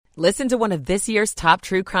Listen to one of this year's top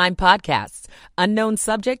true crime podcasts. Unknown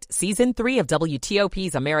Subject, Season 3 of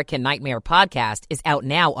WTOP's American Nightmare podcast is out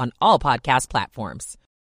now on all podcast platforms.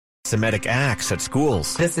 Semitic acts at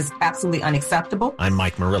schools. This is absolutely unacceptable. I'm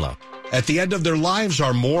Mike Murillo. At the end of their lives,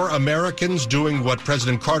 are more Americans doing what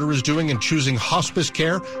President Carter is doing and choosing hospice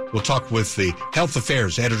care? We'll talk with the Health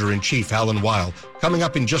Affairs Editor-in-Chief, Alan Weil, coming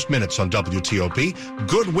up in just minutes on WTOP.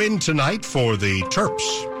 Good win tonight for the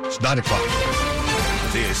Terps. It's 9 o'clock.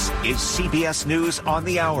 This is CBS News on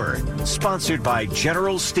the Hour, sponsored by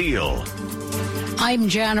General Steel. I'm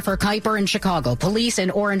Jennifer Kuiper in Chicago. Police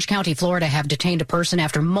in Orange County, Florida have detained a person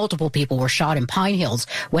after multiple people were shot in Pine Hills,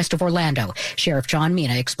 west of Orlando. Sheriff John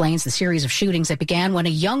Mina explains the series of shootings that began when a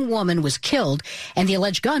young woman was killed and the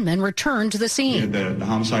alleged gunman returned to the scene. The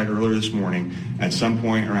homicide earlier this morning, at some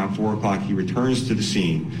point around 4 o'clock, he returns to the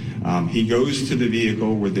scene. He goes to the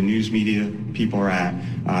vehicle where the news media people are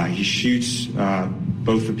at. He shoots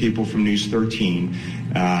both the people from News 13.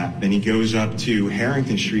 Then he goes up to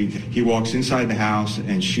Harrington Street. He walks inside the house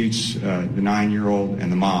and shoots the 9-year-old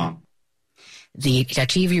and the mom. The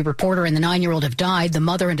TV reporter and the 9-year-old have died. The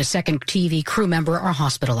mother and a second TV crew member are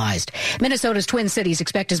hospitalized. Minnesota's Twin Cities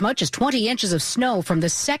expect as much as 20 inches of snow from the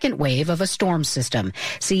second wave of a storm system.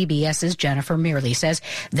 CBS's Jennifer Mearley says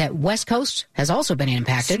that West Coast has also been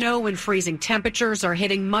impacted. Snow and freezing temperatures are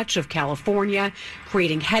hitting much of California,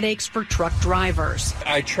 creating headaches for truck drivers.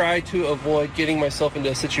 I try to avoid getting myself into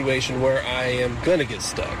a situation where I am going to get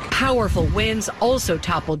stuck. Powerful winds also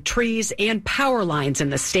toppled trees and power lines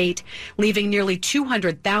in the state, leaving nearly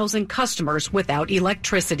 200,000 customers without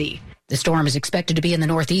electricity. The storm is expected to be in the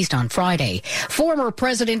Northeast on Friday. Former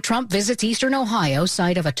President Trump visits Eastern Ohio,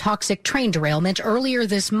 site of a toxic train derailment earlier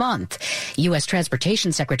this month. U.S.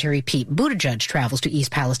 Transportation Secretary Pete Buttigieg travels to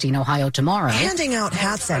East Palestine, Ohio tomorrow. Handing out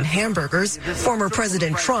hats and hamburgers, former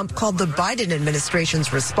President Trump called the Biden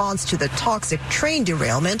administration's response to the toxic train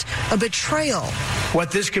derailment a betrayal.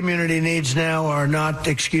 What this community needs now are not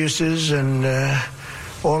excuses and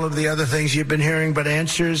all of the other things you've been hearing, but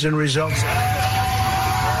answers and results.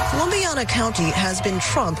 Columbiana County has been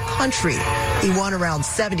Trump country. He won around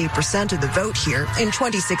 70% of the vote here in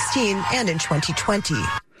 2016 and in 2020.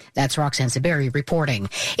 That's Roxanne Saberi reporting.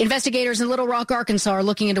 Investigators in Little Rock, Arkansas are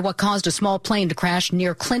looking into what caused a small plane to crash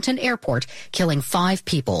near Clinton Airport, killing 5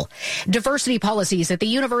 people. Diversity policies at the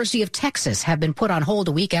University of Texas have been put on hold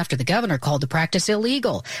a week after the governor called the practice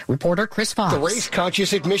illegal. Reporter Chris Fox. The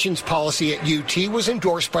race-conscious admissions policy at UT was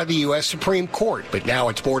endorsed by the U.S. Supreme Court, but now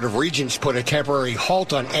its Board of Regents put a temporary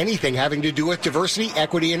halt on anything having to do with diversity,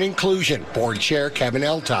 equity, and inclusion. Board Chair Kevin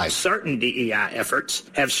Eltife. Certain DEI efforts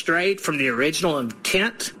have strayed from the original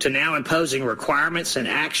intent to now imposing requirements and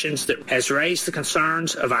actions that has raised the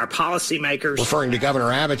concerns of our policymakers. Referring to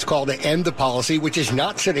Governor Abbott's call to end the policy, which is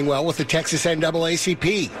not sitting well with the Texas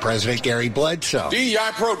NAACP. President Gary Bledsoe. DEI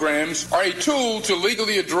programs are a tool to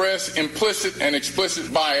legally address implicit and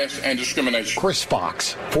explicit bias and discrimination. Chris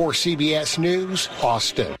Fox for CBS News,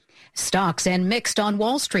 Austin. Stocks and mixed on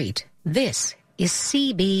Wall Street. This is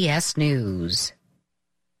CBS News.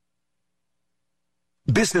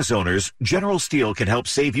 Business owners, General Steel can help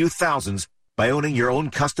save you thousands by owning your own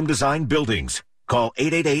custom-designed buildings. Call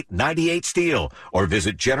 888-98-STEEL or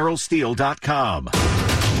visit generalsteel.com.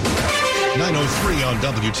 9:03 on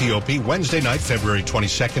WTOP, Wednesday night, February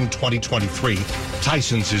 22nd, 2023.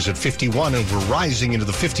 Tyson's is at 51, and we're rising into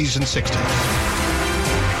the 50s and 60s.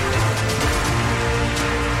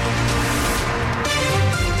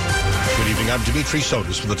 Good evening, I'm Dimitri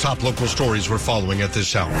Sotis with the top local stories we're following at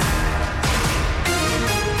this hour.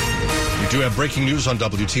 We do have breaking news on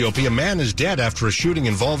WTOP. A man is dead after a shooting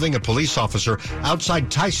involving a police officer outside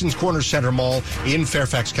Tyson's Corner Center Mall in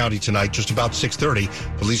Fairfax County tonight, just about 6:30.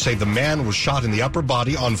 Police say the man was shot in the upper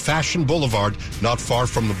body on Fashion Boulevard, not far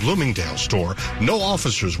from the Bloomingdale store. No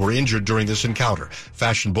officers were injured during this encounter.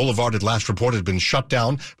 Fashion Boulevard at last reported had been shut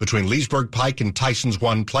down between Leesburg Pike and Tyson's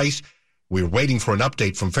One Place. We're waiting for an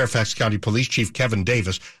update from Fairfax County Police Chief Kevin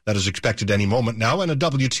Davis. That is expected any moment now, and a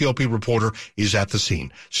WTOP reporter is at the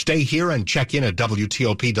scene. Stay here and check in at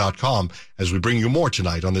WTOP.com as we bring you more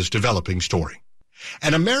tonight on this developing story.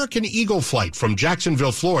 An American Eagle flight from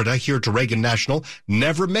Jacksonville, Florida, here to Reagan National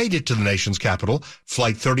never made it to the nation's capital.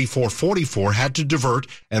 Flight 3444 had to divert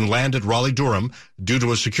and land at Raleigh-Durham due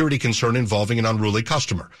to a security concern involving an unruly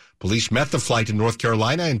customer. Police met the flight in North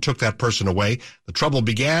Carolina and took that person away. The trouble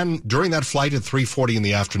began during that flight at 3:40 in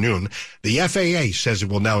the afternoon. The FAA says it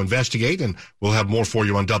will now investigate, and we'll have more for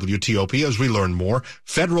you on WTOP as we learn more.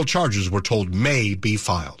 Federal charges, we're told, may be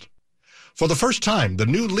filed. For the first time, the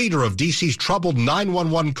new leader of D.C.'s troubled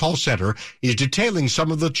 911 call center is detailing some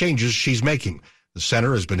of the changes she's making. The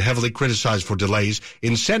center has been heavily criticized for delays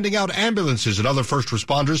in sending out ambulances and other first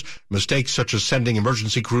responders, mistakes such as sending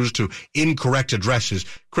emergency crews to incorrect addresses.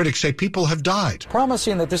 Critics say people have died.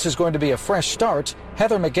 Promising that this is going to be a fresh start,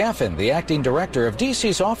 Heather McGaffin, the acting director of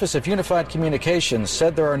D.C.'s Office of Unified Communications,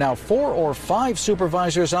 said there are now 4 or 5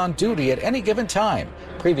 supervisors on duty at any given time.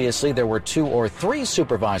 Previously, there were 2 or 3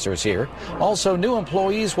 supervisors here. Also, new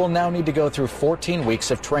employees will now need to go through 14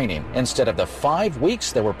 weeks of training instead of the 5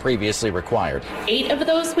 weeks that were previously required. 8 of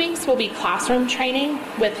those weeks will be classroom training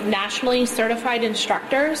with nationally certified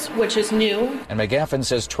instructors, which is new. And McGaffin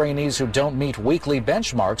says trainees who don't meet weekly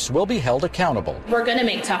benchmarks will be held accountable. We're going to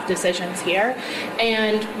make tough decisions here,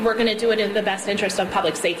 and we're going to do it in the best interest of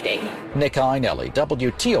public safety. Nick Einelli,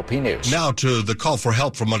 WTOP News. Now to the call for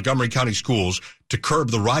help from Montgomery County Schools to curb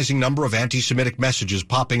the rising number of anti-Semitic messages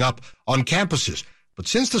popping up on campuses. But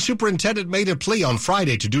since the superintendent made a plea on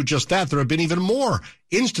Friday to do just that, there have been even more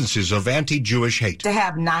instances of anti-Jewish hate. To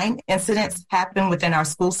have 9 incidents happen within our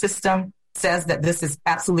school system says that this is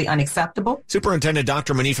absolutely unacceptable. Superintendent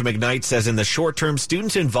Dr. Manifa McKnight says in the short term,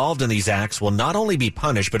 students involved in these acts will not only be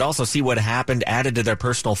punished, but also see what happened added to their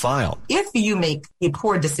personal file. If you make a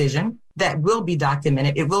poor decision, that will be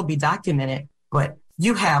documented. It will be documented, but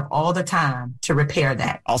you have all the time to repair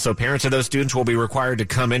that. Also, parents of those students will be required to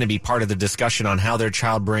come in and be part of the discussion on how their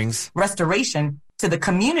child brings restoration to the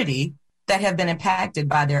community that have been impacted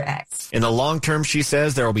by their acts. In the long term, she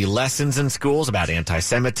says there will be lessons in schools about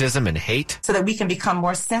anti-Semitism and hate, so that we can become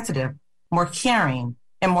more sensitive, more caring,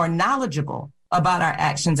 and more knowledgeable about our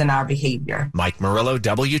actions and our behavior. Mike Murillo,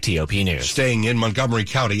 WTOP News. Staying in Montgomery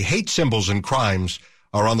County, hate symbols and crimes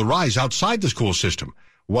are on the rise outside the school system.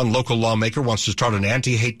 One local lawmaker wants to start an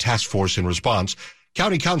anti-hate task force in response.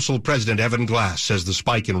 County Council President Evan Glass says the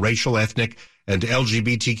spike in racial, ethnic, and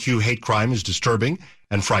LGBTQ hate crime is disturbing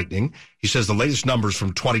and frightening. He says the latest numbers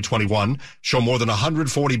from 2021 show more than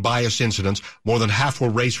 140 bias incidents. More than half were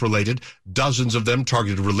race-related. Dozens of them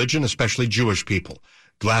targeted religion, especially Jewish people.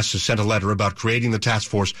 Glass has sent a letter about creating the task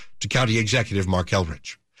force to County Executive Mark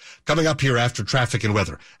Eldridge. Coming up here after traffic and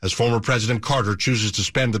weather, as former President Carter chooses to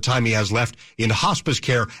spend the time he has left in hospice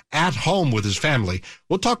care at home with his family,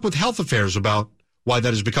 we'll talk with Health Affairs about why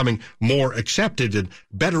that is becoming more accepted and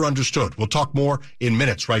better understood. We'll talk more in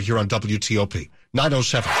minutes right here on WTOP.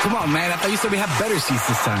 9:07. Come on, man. I thought you said we have better seats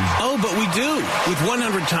this time. Oh, but we do. With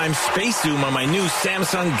 100 times space zoom on my new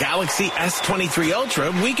Samsung Galaxy S23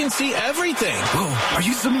 Ultra, we can see everything. Whoa, are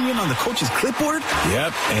you zooming in on the coach's clipboard?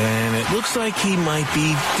 Yep, and it looks like he might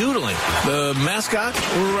be doodling. The mascot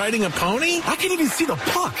riding a pony? I can't even see the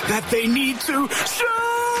puck that they need to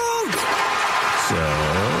shoot! So,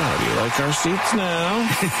 how do you like our seats now?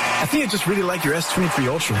 I think I just really like your S23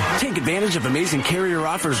 Ultra. Take advantage of amazing carrier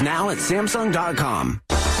offers now at Samsung.com.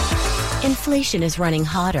 Inflation is running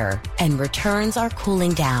hotter and returns are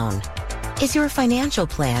cooling down. Is your financial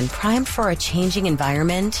plan primed for a changing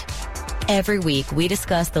environment? Every week, we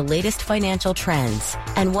discuss the latest financial trends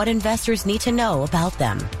and what investors need to know about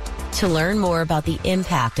them. To learn more about the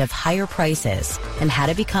impact of higher prices and how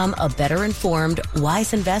to become a better informed,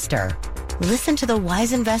 wise investor, listen to The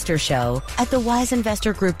Wise Investor Show at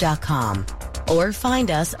thewiseinvestorgroup.com or find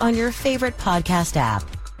us on your favorite podcast app.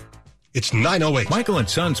 It's 9:08. Michael and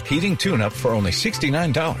Son's heating tune-up for only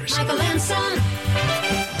 $69. Michael and Son.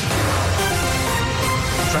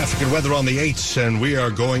 Traffic and weather on the 8s, and we are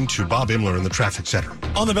going to Bob Imler in the traffic center.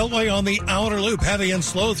 On the Beltway on the outer loop, heavy and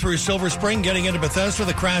slow through Silver Spring, getting into Bethesda.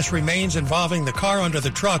 The crash remains involving the car under the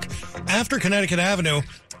truck after Connecticut Avenue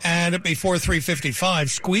and before 355,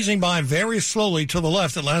 squeezing by very slowly to the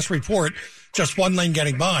left at last report, just one lane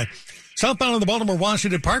getting by. Southbound on the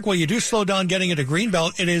Baltimore-Washington Parkway, you do slow down getting into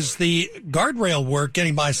Greenbelt. It is the guardrail work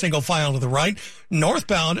getting by single file to the right.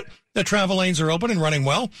 Northbound, the travel lanes are open and running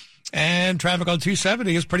well. And traffic on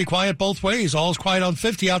 270 is pretty quiet both ways. All is quiet on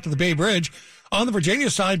 50 out to the Bay Bridge. On the Virginia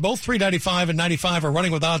side, both 395 and 95 are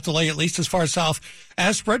running without delay, at least as far south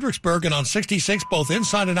as Fredericksburg. And on 66, both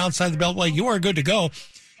inside and outside the Beltway, you are good to go.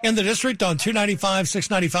 In the district on 295,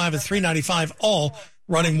 695, and 395, all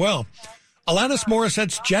running well. Alanis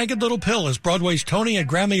Morissette's Jagged Little Pill is Broadway's Tony and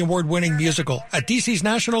Grammy Award-winning musical at DC's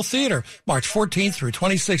National Theater, March 14th through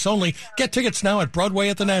 26th only. Get tickets now at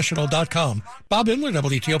BroadwayAtTheNational.com. Bob Imler,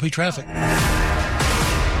 WTOP Traffic.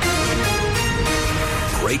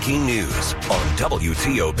 Breaking news on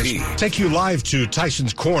WTOP. Take you live to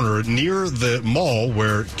Tyson's Corner near the mall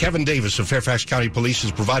where Kevin Davis of Fairfax County Police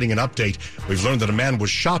is providing an update. We've learned that a man was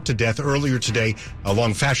shot to death earlier today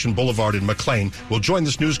along Fashion Boulevard in McLean. We'll join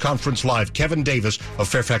this news conference live. Kevin Davis of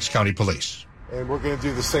Fairfax County Police. And we're going to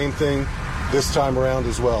do the same thing this time around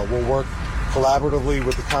as well. We'll work collaboratively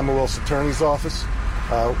with the Commonwealth's Attorney's Office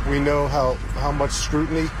We know how much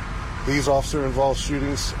scrutiny these officer-involved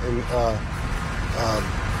shootings and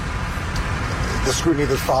the scrutiny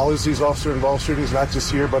that follows these officer-involved shootings, not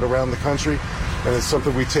just here but around the country, and it's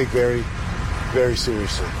something we take very, very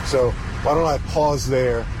seriously. So why don't I pause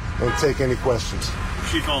there and take any questions?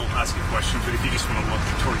 Chief, I'll ask you questions, but if you just want to look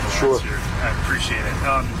toward the lines here, I appreciate it.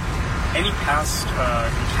 Any past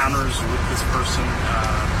encounters with this person?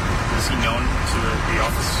 Is he known to the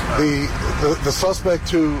office? The suspect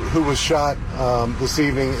who was shot this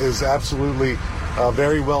evening is absolutely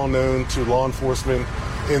very well known to law enforcement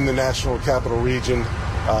in the National Capital Region.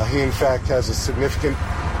 He, in fact, has a significant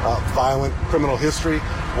violent criminal history.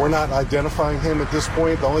 We're not identifying him at this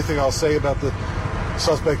point. The only thing I'll say about the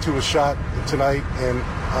suspect who was shot tonight and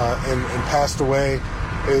passed away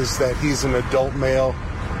is that he's an adult male,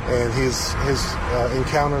 and his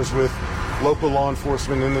encounters with local law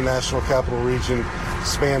enforcement in the National Capital Region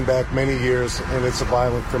span back many years, and it's a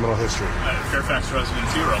violent criminal history. Fairfax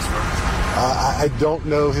residency or elsewhere? I don't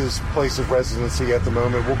know his place of residency at the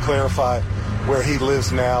moment. We'll clarify where he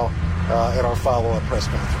lives now at our follow-up press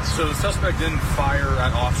conference. So the suspect didn't fire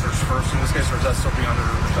at officers first in this case, or is that still being under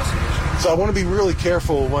investigation? So I want to be really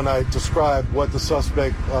careful when I describe what the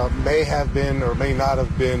suspect may have been or may not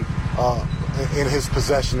have been in his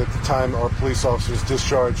possession at the time our police officers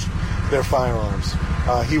discharged their firearms.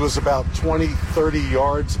 He was about 20, 30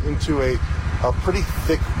 yards into a pretty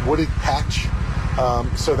thick wooded patch.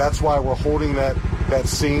 So that's why we're holding that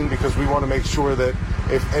scene, because we want to make sure that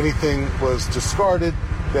if anything was discarded,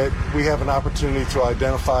 that we have an opportunity to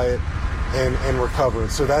identify it and recover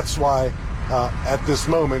it. So that's why at this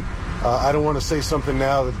moment, I don't want to say something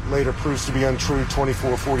now that later proves to be untrue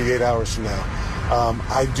 24, 48 hours from now.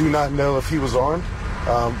 I do not know if he was armed.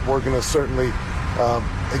 We're going to certainly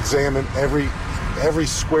examine every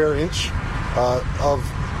square inch of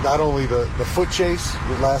not only the foot chase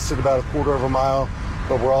that lasted about a quarter of a mile,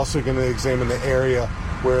 but we're also going to examine the area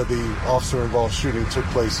where the officer-involved shooting took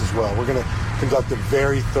place as well. We're going to conduct a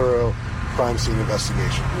very thorough crime scene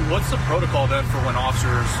investigation. What's the protocol then for when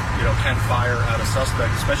officers, can fire at a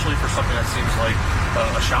suspect, especially for something that seems like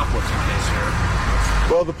a shoplifting case here?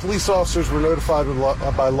 Well, the police officers were notified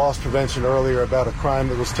by loss prevention earlier about a crime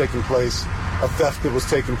that was taking place, a theft that was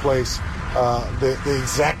taking place. The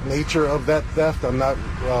exact nature of that theft, I'm not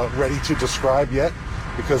ready to describe yet,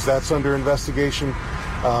 because that's under investigation.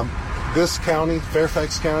 This county,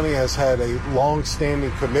 Fairfax County, has had a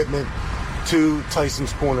long-standing commitment to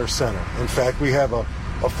Tyson's Corner Center. In fact, we have a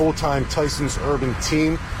full-time Tyson's Urban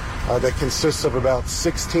team that consists of about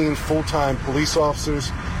 16 full-time police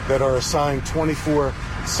officers that are assigned 24/7,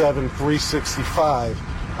 365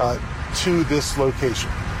 to this location,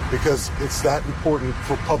 because it's that important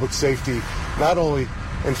for public safety, not only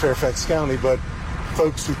in Fairfax County, but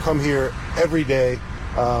folks who come here every day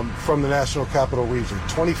from the National Capital Region.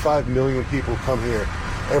 25 million people come here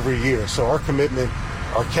every year. So our commitment,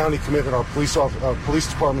 our county commitment, our police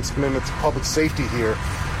department's commitment to public safety here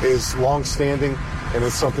is long-standing, and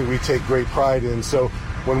it's something we take great pride in. So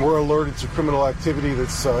when we're alerted to criminal activity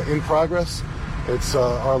that's in progress, it's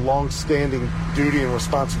our long-standing duty and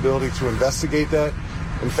responsibility to investigate that.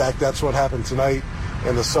 In fact, that's what happened tonight,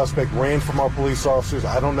 and the suspect ran from our police officers.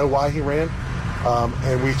 I don't know why he ran,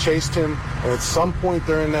 and we chased him, and at some point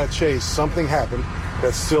during that chase, something happened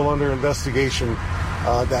that's still under investigation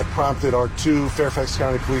that prompted our 2 Fairfax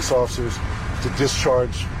County police officers to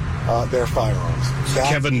discharge their firearms.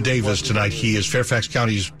 Kevin Davis tonight. He is Fairfax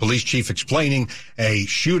County's police chief, explaining a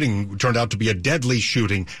shooting turned out to be a deadly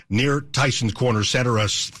shooting near Tyson's Corner Center. A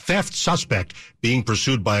theft suspect being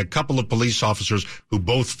pursued by a couple of police officers who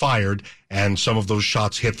both fired, and some of those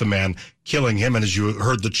shots hit the man, killing him. And as you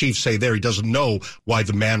heard the chief say there, he doesn't know why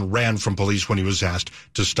the man ran from police when he was asked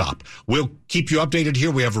to stop. We'll keep you updated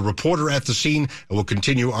here. We have a reporter at the scene, and we'll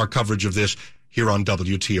continue our coverage of this here on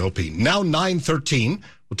WTOP. Now 9:13.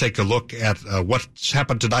 We'll take a look at what's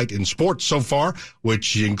happened tonight in sports so far,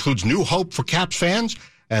 which includes new hope for Caps fans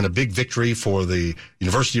and a big victory for the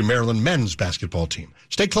University of Maryland men's basketball team.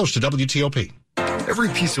 Stay close to WTOP. Every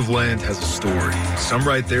piece of land has a story. Some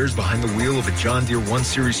right there is behind the wheel of a John Deere 1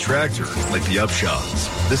 Series tractor, like the Upshaws.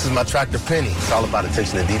 This is my tractor, Penny. It's all about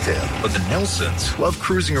attention to detail. But the Nelsons love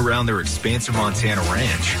cruising around their expansive Montana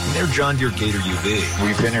ranch in their John Deere Gator UV.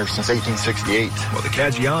 We've been here since 1868. While the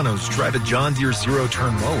Caggianos drive a John Deere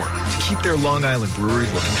zero-turn mower to keep their Long Island brewery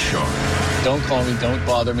looking sharp. Don't call me, don't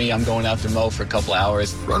bother me. I'm going out to mow for a couple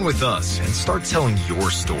hours. Run with us and start telling your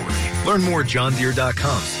story. Learn more at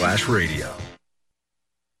johndeere.com/radio.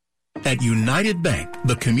 At United Bank,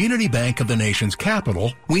 the community bank of the nation's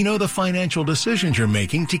capital, we know the financial decisions you're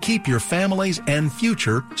making to keep your families and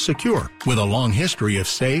future secure. With a long history of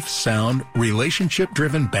safe, sound,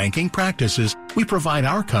 relationship-driven banking practices, we provide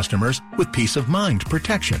our customers with peace of mind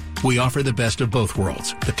protection. We offer the best of both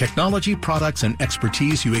worlds, the technology, products, and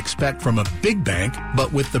expertise you expect from a big bank,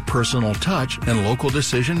 but with the personal touch and local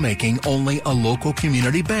decision-making only a local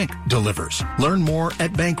community bank delivers. Learn more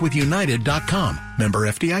at bankwithunited.com. Member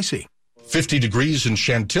FDIC. 50 degrees in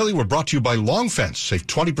Chantilly. We're brought to you by Long Fence. Save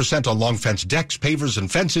 20% on Long Fence decks, pavers, and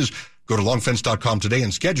fences. Go to longfence.com today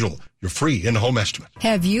and schedule your free in-home estimate.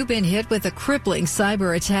 Have you been hit with a crippling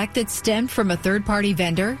cyber attack that stemmed from a third-party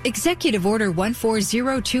vendor? Executive Order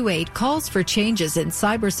 14028 calls for changes in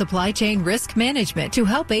cyber supply chain risk management to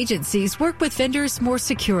help agencies work with vendors more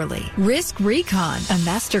securely. Risk Recon, a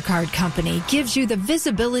MasterCard company, gives you the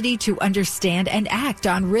visibility to understand and act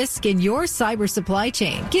on risk in your cyber supply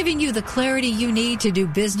chain, giving you the clarity you need to do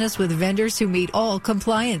business with vendors who meet all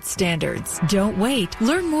compliance standards. Don't wait.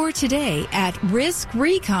 Learn more today at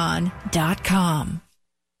riskrecon.com.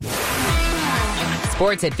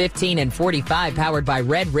 Sports at 15 and 45, powered by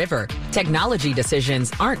Red River. Technology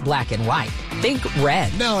decisions aren't black and white. Think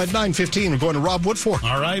red. Now at 9:15, we're going to Rob Woodfork.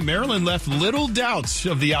 All right, Maryland left little doubts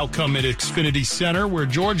of the outcome at Xfinity Center, where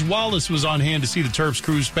George Wallace was on hand to see the Terps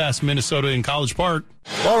cruise past Minnesota in College Park.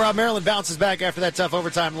 Well, Rob, Maryland bounces back after that tough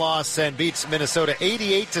overtime loss and beats Minnesota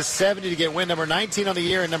 88-70 to get win number 19 on the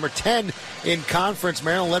year and number 10 in conference.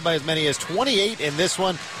 Maryland led by as many as 28 in this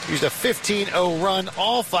one. Used a 15-0 run,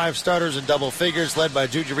 all 5 starters in double figures, led by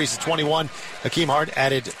Juju Reese at 21. Hakeem Hart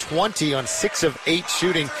added 20 on 6 of 8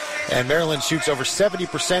 shooting, and Maryland shoots over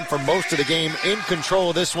 70% for most of the game. In control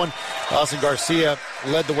of this one, Austin Garcia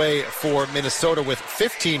led the way for Minnesota with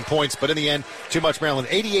 15 points, but in the end, too much Maryland.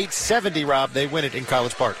 88-70, Rob. They win it in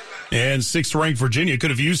College Park. And 6th-ranked Virginia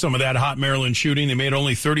could have used some of that hot Maryland shooting. They made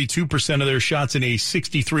only 32% of their shots in a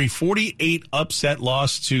 63-48 upset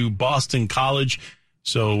loss to Boston College.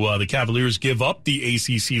 So the Cavaliers give up the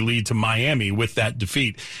ACC lead to Miami with that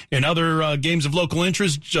defeat. In other games of local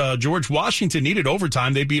interest, George Washington needed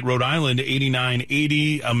overtime. They beat Rhode Island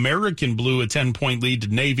 89-80. American blew a 10-point lead to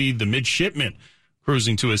Navy. The Midshipmen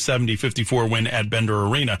cruising to a 70-54 win at Bender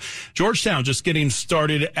Arena. Georgetown just getting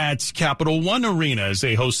started at Capital One Arena as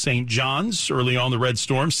they host St. John's. Early on, the Red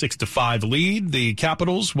Storm 6-5 lead. The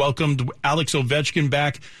Capitals welcomed Alex Ovechkin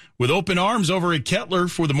back with open arms over at Kettler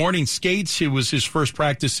for the morning skates. It was his first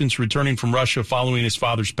practice since returning from Russia following his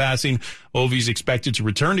father's passing. Ovi's expected to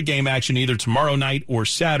return to game action either tomorrow night or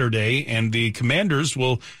Saturday, and the Commanders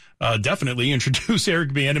will definitely introduce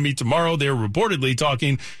Eric Bieniemy tomorrow. They're reportedly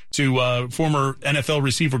talking to former NFL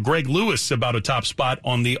receiver Greg Lewis about a top spot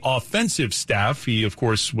on the offensive staff. He, of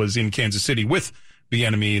course, was in Kansas City with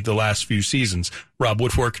Bieniemy the last few seasons. Rob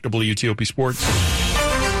Woodfork, WTOP Sports.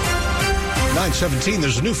 9:17,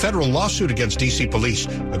 there's a new federal lawsuit against D.C. police.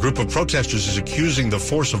 A group of protesters is accusing the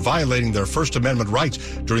force of violating their First Amendment rights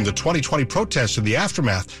during the 2020 protests in the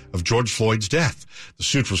aftermath of George Floyd's death. The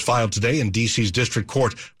suit was filed today in D.C.'s district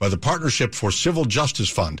court by the Partnership for Civil Justice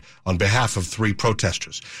Fund on behalf of 3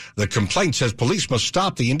 protesters. The complaint says police must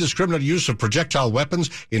stop the indiscriminate use of projectile weapons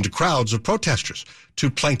into crowds of protesters.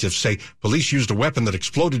 2 plaintiffs say police used a weapon that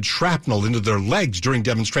exploded shrapnel into their legs during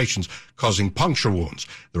demonstrations, causing puncture wounds.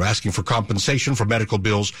 They're asking for compensation for medical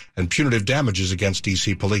bills and punitive damages against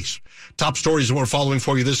D.C. police. Top stories that we're following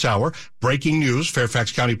for you this hour. Breaking news,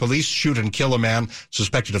 Fairfax County Police shoot and kill a man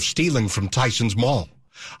suspected of stealing from Tyson's Mall.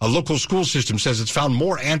 A local school system says it's found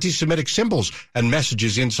more anti-Semitic symbols and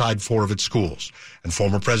messages inside 4 of its schools. And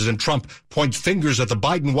former President Trump points fingers at the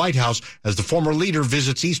Biden White House as the former leader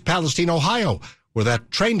visits East Palestine, Ohio, where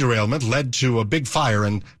that train derailment led to a big fire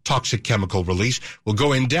and toxic chemical release. We'll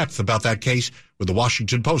go in depth about that case with the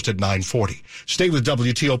Washington Post at 9:40. Stay with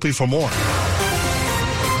WTOP for more.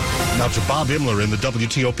 Now to Bob Imler in the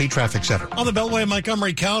WTOP Traffic Center. On the Beltway in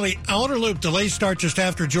Montgomery County, outer loop delays start just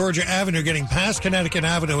after Georgia Avenue, getting past Connecticut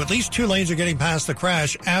Avenue. At least 2 lanes are getting past the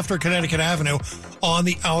crash after Connecticut Avenue on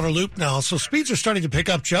the outer loop now. So speeds are starting to pick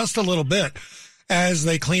up just a little bit as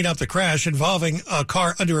they clean up the crash involving a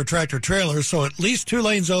car under a tractor trailer. So at least 2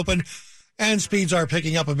 lanes open and speeds are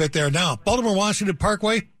picking up a bit there now. Baltimore-Washington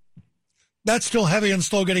Parkway, that's still heavy and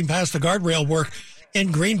slow getting past the guardrail work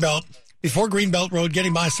in Greenbelt. Before Greenbelt Road,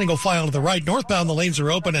 getting by single file to the right. Northbound, the lanes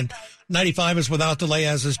are open, and 95 is without delay,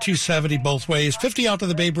 as is 270 both ways. 50 out to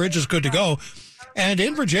the Bay Bridge is good to go. And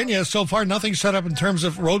in Virginia, so far, nothing set up in terms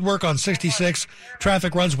of road work on 66.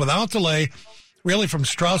 Traffic runs without delay, really from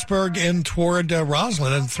Strasburg in toward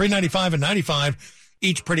Roslyn. And 395 and 95,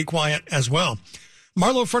 each pretty quiet as well.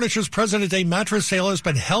 Marlowe Furniture's President Day mattress sale has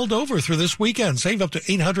been held over through this weekend. Save up to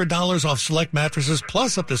 $800 off select mattresses,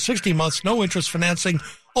 plus up to 60 months no-interest financing,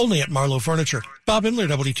 only at Marlowe Furniture. Bob Imler,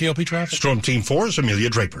 WTOP Traffic. Storm Team 4's Amelia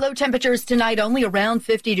Draper. Low temperatures tonight, only around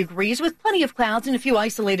 50 degrees, with plenty of clouds and a few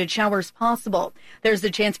isolated showers possible. There's the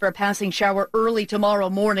chance for a passing shower early tomorrow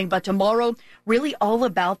morning, but tomorrow, really all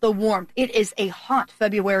about the warmth. It is a hot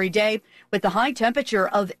February day with the high temperature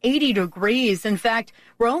of 80 degrees. In fact,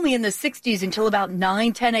 we're only in the 60s until about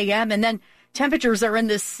 9-10 a.m., and then temperatures are in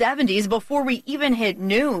the 70s before we even hit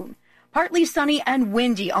noon. Partly sunny and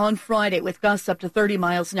windy on Friday with gusts up to 30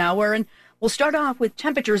 miles an hour, and we'll start off with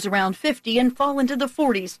temperatures around 50 and fall into the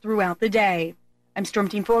 40s throughout the day. I'm Storm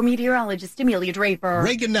Team 4 meteorologist Amelia Draper.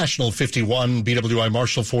 Reagan National 51, BWI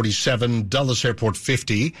Marshall 47, Dulles Airport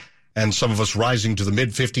 50, and some of us rising to the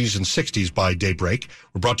mid-50s and 60s by daybreak.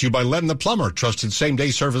 We're brought to you by Len the Plumber, trusted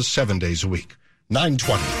same-day service 7 days a week.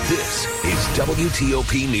 9:20. This is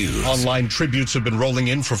WTOP News. Online tributes have been rolling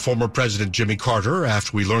in for former President Jimmy Carter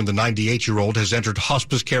after we learned the 98-year-old has entered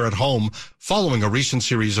hospice care at home following a recent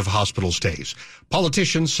series of hospital stays.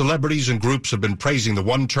 Politicians, celebrities, and groups have been praising the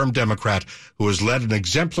one-term Democrat who has led an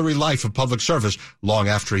exemplary life of public service long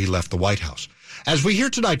after he left the White House. As we hear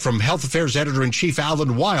tonight from Health Affairs Editor-in-Chief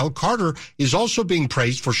Alan Weil, Carter is also being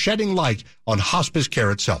praised for shedding light on hospice care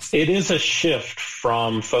itself. It is a shift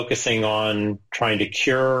from focusing on trying to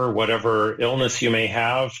cure whatever illness you may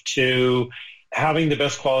have to having the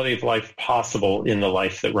best quality of life possible in the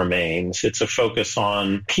life that remains. It's a focus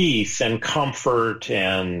on peace and comfort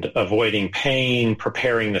and avoiding pain,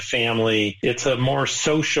 preparing the family. It's a more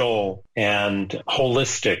social and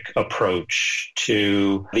holistic approach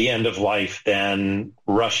to the end of life than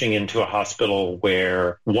rushing into a hospital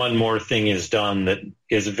where one more thing is done that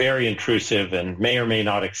is very intrusive and may or may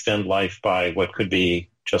not extend life by what could be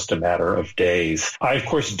just a matter of days. I, of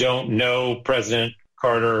course, don't know President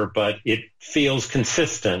Carter, but it feels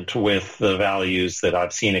consistent with the values that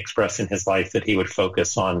I've seen expressed in his life, that he would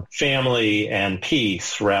focus on family and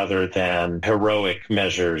peace rather than heroic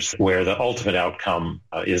measures where the ultimate outcome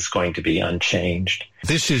is going to be unchanged.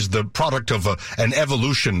 This is the product of an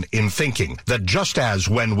evolution in thinking, that just as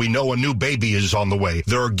when we know a new baby is on the way,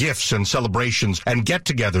 there are gifts and celebrations and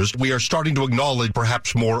get-togethers, we are starting to acknowledge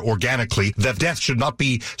perhaps more organically that death should not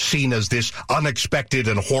be seen as this unexpected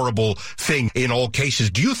and horrible thing in all cases.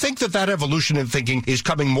 Do you think that evolution in thinking is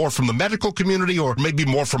coming more from the medical community or maybe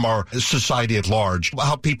more from our society at large,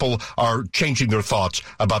 how people are changing their thoughts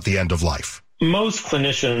about the end of life? Most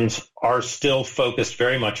clinicians are still focused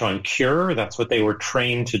very much on cure. That's what they were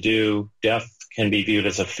trained to do. Death can be viewed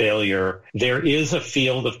as a failure. There is a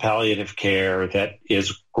field of palliative care that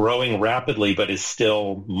is growing rapidly, but is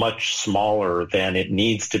still much smaller than it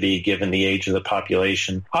needs to be given the age of the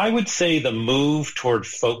population. I would say the move toward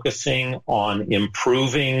focusing on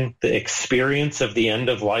improving the experience of the end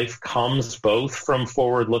of life comes both from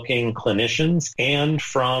forward-looking clinicians and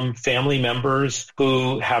from family members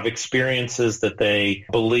who have experiences that they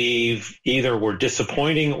believe either were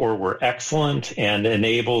disappointing or were excellent and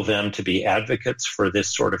enable them to be advocates for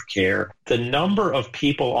this sort of care. The number of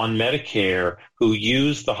people on Medicare who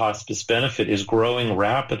use the hospice benefit is growing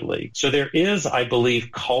rapidly. So there is, I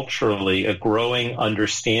believe, culturally a growing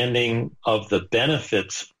understanding of the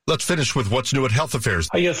benefits. Let's finish with what's new at Health Affairs.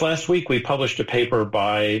 Yes, last week we published a paper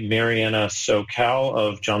by Mariana Sokal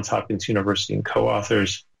of Johns Hopkins University and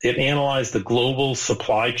co-authors. It analyzed the global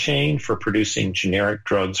supply chain for producing generic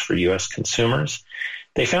drugs for U.S. consumers.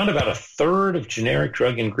 They found about a third of generic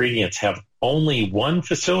drug ingredients have only one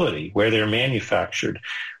facility where they're manufactured,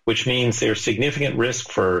 which means there's significant risk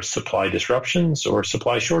for supply disruptions or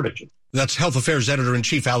supply shortages. That's Health Affairs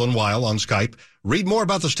Editor-in-Chief Alan Weil on Skype. Read more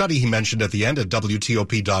about the study he mentioned at the end at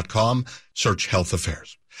WTOP.com. Search Health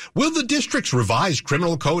Affairs. Will the district's revised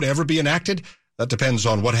criminal code ever be enacted? That depends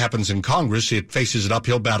on what happens in Congress. It faces an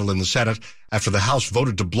uphill battle in the Senate after the House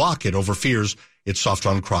voted to block it over fears it's soft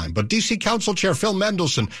on crime. But D.C. Council Chair Phil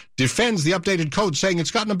Mendelson defends the updated code, saying it's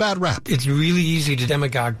gotten a bad rap. It's really easy to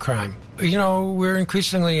demagogue crime. You know, we're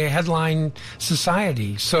increasingly a headline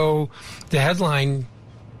society, so the headline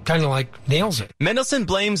kind of like nails it. Mendelson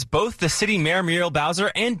blames both the city mayor Muriel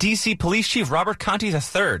Bowser and D.C. Police Chief Robert Conte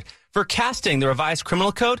III for casting the revised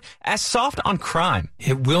criminal code as soft on crime.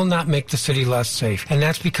 It will not make the city less safe, and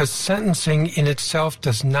that's because sentencing in itself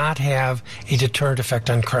does not have a deterrent effect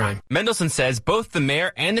on crime. Mendelson says both the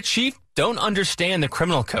mayor and the chief don't understand the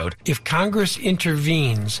criminal code. If Congress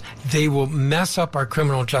intervenes, they will mess up our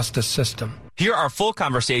criminal justice system. Hear our full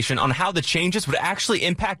conversation on how the changes would actually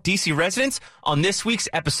impact D.C. residents on this week's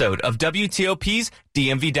episode of WTOP's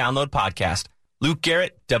DMV Download Podcast. Luke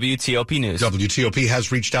Garrett, WTOP News. WTOP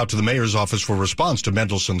has reached out to the mayor's office for response to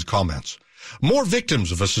Mendelssohn's comments. More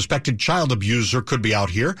victims of a suspected child abuser could be out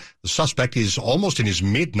here. The suspect is almost in his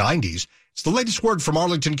mid-90s. It's the latest word from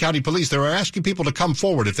Arlington County Police. They're asking people to come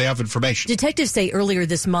forward if they have information. Detectives say earlier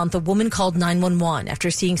this month, a woman called 911 after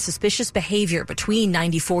seeing suspicious behavior between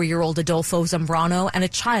 94-year-old Adolfo Zambrano and a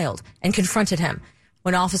child and confronted him.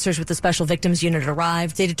 When officers with the Special Victims Unit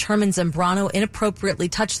arrived, they determined Zambrano inappropriately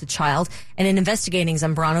touched the child, and in investigating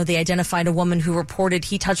Zambrano, they identified a woman who reported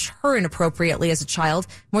he touched her inappropriately as a child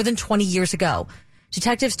more than 20 years ago.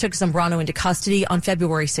 Detectives took Zambrano into custody on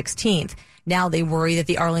February 16th. Now they worry that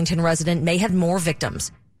the Arlington resident may have more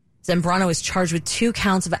victims. Zambrano is charged with 2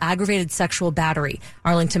 counts of aggravated sexual battery.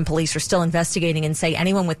 Arlington police are still investigating and say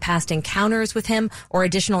anyone with past encounters with him or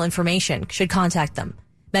additional information should contact them.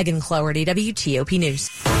 Megan Cloherty, WTOP News.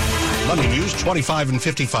 Money News 25 and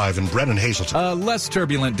 55 in Brennan Hazelton. A less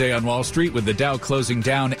turbulent day on Wall Street with the Dow closing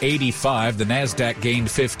down 85. The Nasdaq gained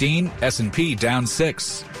 15. S&P down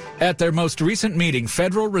 6. At their most recent meeting,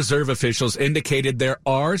 Federal Reserve officials indicated there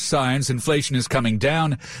are signs inflation is coming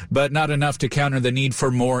down, but not enough to counter the need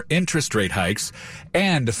for more interest rate hikes.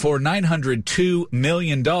 And for $902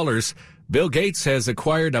 million, Bill Gates has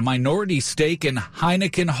acquired a minority stake in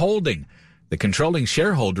Heineken Holding, the controlling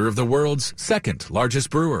shareholder of the world's second largest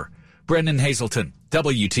brewer. Brendan Hazelton,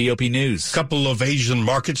 WTOP News. A couple of Asian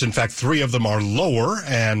markets, in fact, 3 of them are lower,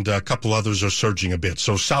 and a couple others are surging a bit.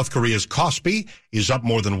 So South Korea's Kospi is up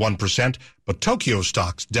more than 1%, but Tokyo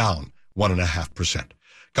stocks down 1.5%.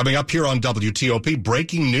 Coming up here on WTOP,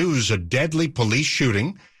 breaking news, a deadly police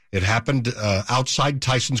shooting. It happened outside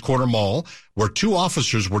Tysons Corner Mall, where 2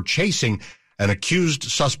 officers were chasing an accused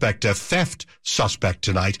suspect, a theft suspect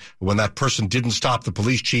tonight. When that person didn't stop, the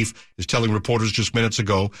police chief is telling reporters just minutes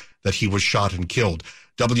ago that he was shot and killed.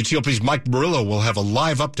 WTOP's Mike Murillo will have a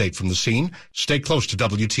live update from the scene. Stay close to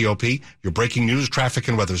WTOP, your breaking news, traffic,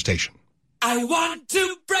 and weather station. I want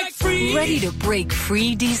to break free. Ready to break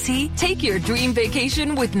free, DC? Take your dream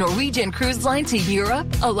vacation with Norwegian Cruise Line to Europe,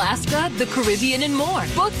 Alaska, the Caribbean, and more.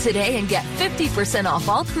 Book today and get 50% off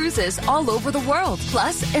all cruises all over the world.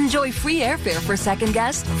 Plus, enjoy free airfare for second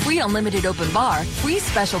guests, free unlimited open bar, free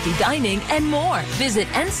specialty dining, and more. Visit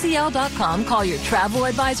ncl.com, call your travel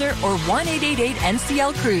advisor, or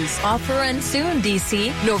 1-888-NCL-CRUISE. Offer ends soon,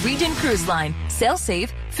 DC. Norwegian Cruise Line. Sail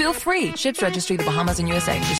safe, feel free. Ships registry the Bahamas and USA.